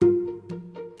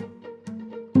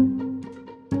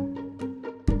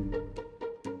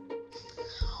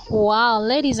Wow,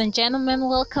 ladies and gentlemen,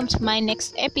 welcome to my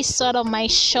next episode of my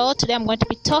show. Today I'm going to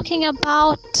be talking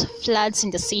about floods in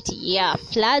the city. Yeah,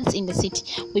 floods in the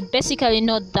city. We basically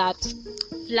know that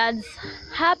floods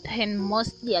happen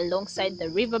mostly alongside the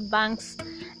riverbanks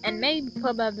and maybe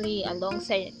probably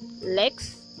alongside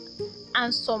lakes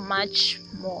and so much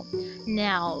more.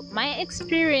 Now, my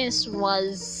experience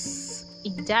was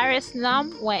in Dar es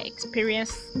Salaam where I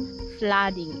experienced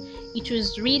flooding. It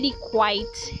was really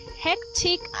quite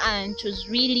hectic and it was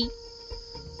really,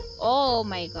 oh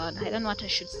my god, I don't know what I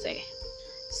should say.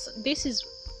 So this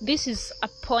is a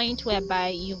point whereby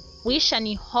you wish and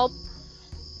you hope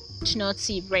to not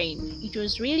see rain. It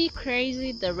was really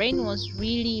crazy. The rain was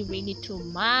really too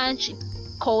much. It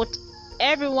caught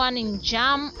everyone in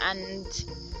jam, and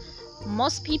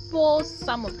most people,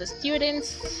 some of the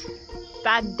students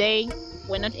that day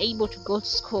were not able to go to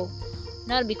school.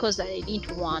 Not because they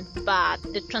didn't want, but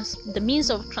the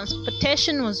means of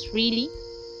transportation was really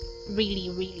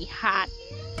hard,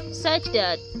 such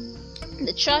that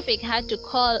the traffic had to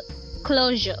call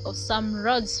closure of some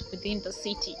roads within the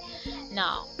city.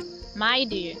 Now, my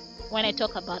dear, when I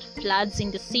talk about floods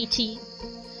in the city,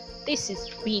 this is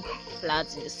real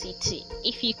floods in the city.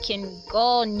 If you can go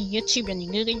on YouTube and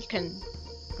Google, you can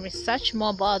research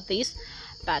more about this,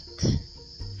 but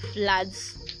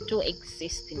floods do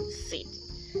exist in the city.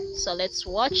 So let's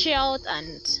watch out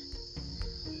and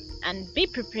be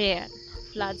prepared.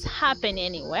 Floods happen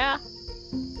anywhere,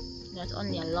 not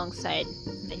only alongside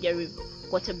major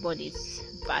water bodies,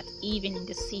 but even in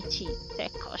the city.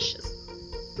 Take cautious.